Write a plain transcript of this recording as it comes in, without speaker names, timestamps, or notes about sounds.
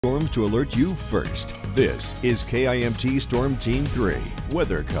Storms to alert you first. This is KIMT Storm Team 3,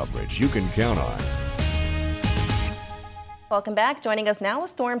 weather coverage you can count on. Welcome back. Joining us now is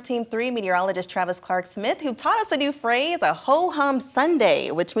Storm Team 3 meteorologist Travis Clark-Smith, who taught us a new phrase, a ho-hum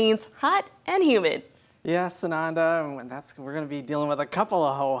Sunday, which means hot and humid. Yes, Ananda, we're going to be dealing with a couple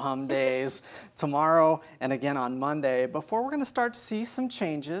of ho-hum days tomorrow and again on Monday before we're going to start to see some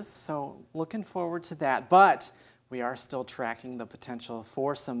changes, so looking forward to that. But we are still tracking the potential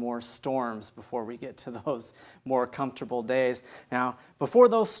for some more storms before we get to those more comfortable days. Now, before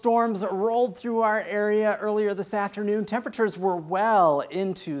those storms rolled through our area earlier this afternoon, temperatures were well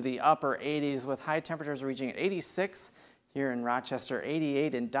into the upper 80s with high temperatures reaching 86 here in Rochester,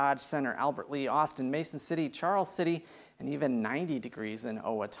 88 in Dodge Center, Albert Lee, Austin, Mason City, Charles City, and even 90 degrees in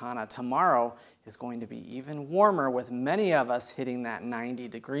Owatonna. Tomorrow is going to be even warmer with many of us hitting that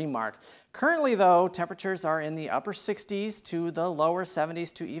 90-degree mark. Currently, though, temperatures are in the upper 60s to the lower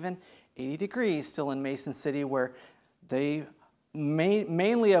 70s to even 80 degrees still in Mason City, where they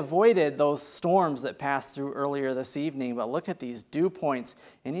mainly avoided those storms that passed through earlier this evening. But look at these dew points.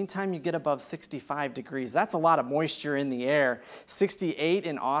 Anytime you get above 65 degrees, that's a lot of moisture in the air. 68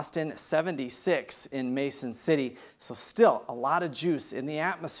 in Austin, 76 in Mason City. So still a lot of juice in the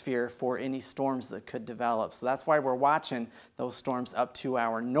atmosphere for any storms that could develop. So that's why we're watching those storms up to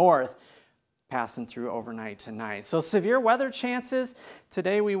our north, passing through overnight tonight. So severe weather chances.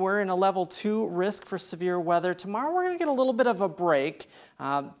 Today we were in a level 2 risk for severe weather. Tomorrow we're going to get a little bit of a break.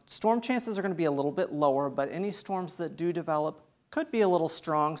 Storm chances are going to be a little bit lower, but any storms that do develop could be a little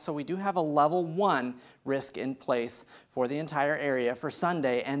strong. So we do have a level 1 risk in place for the entire area for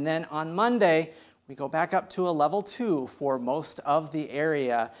Sunday. And then on Monday, we go back up to a level 2 for most of the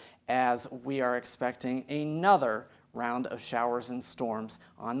area as we are expecting another round of showers and storms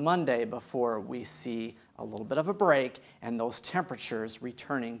on Monday before we see a little bit of a break and those temperatures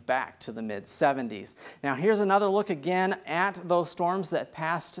returning back to the mid-70s. Now here's another look again at those storms that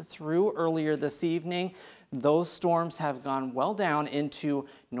passed through earlier this evening. Those storms have gone well down into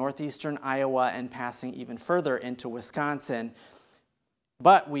northeastern Iowa and passing even further into Wisconsin.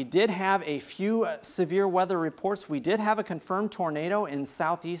 But we did have a few severe weather reports. We did have a confirmed tornado in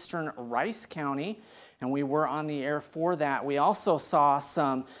southeastern Rice County, and we were on the air for that. We also saw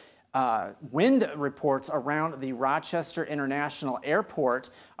some wind reports around the Rochester International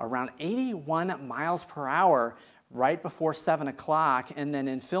Airport, around 81 miles per hour right before 7 o'clock. And then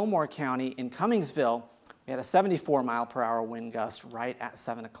in Fillmore County in Cummingsville, we had a 74-mile-per-hour wind gust right at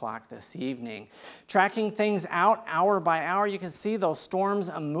 7 o'clock this evening. Tracking things out hour by hour, you can see those storms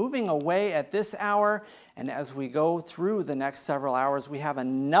moving away at this hour. And as we go through the next several hours, we have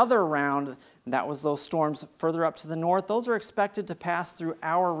another round. That was those storms further up to the north. Those are expected to pass through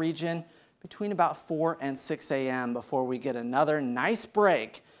our region between about 4 and 6 a.m. before we get another nice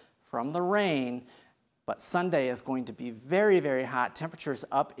break from the rain. But Sunday is going to be very, very hot. Temperatures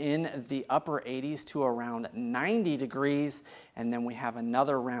up in the upper 80s to around 90 degrees. And then we have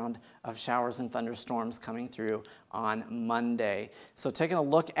another round of showers and thunderstorms coming through on Monday. So taking a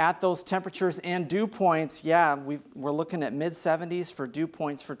look at those temperatures and dew points, yeah, we're looking at mid-70s for dew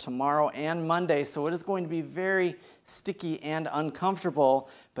points for tomorrow and Monday. So it is going to be very sticky and uncomfortable.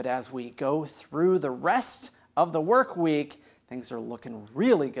 But as we go through the rest of the work week, things are looking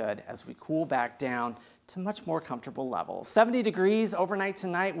really good as we cool back down to much more comfortable levels. 70 degrees overnight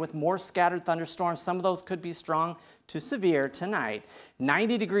tonight with more scattered thunderstorms. Some of those could be strong to severe tonight.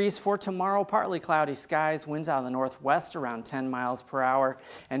 90 degrees for tomorrow, partly cloudy skies, winds out of the northwest around 10 miles per hour.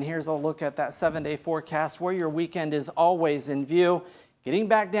 And here's a look at that 7-day forecast where your weekend is always in view. Getting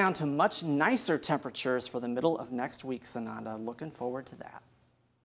back down to much nicer temperatures for the middle of next week, Sananda. Looking forward to that.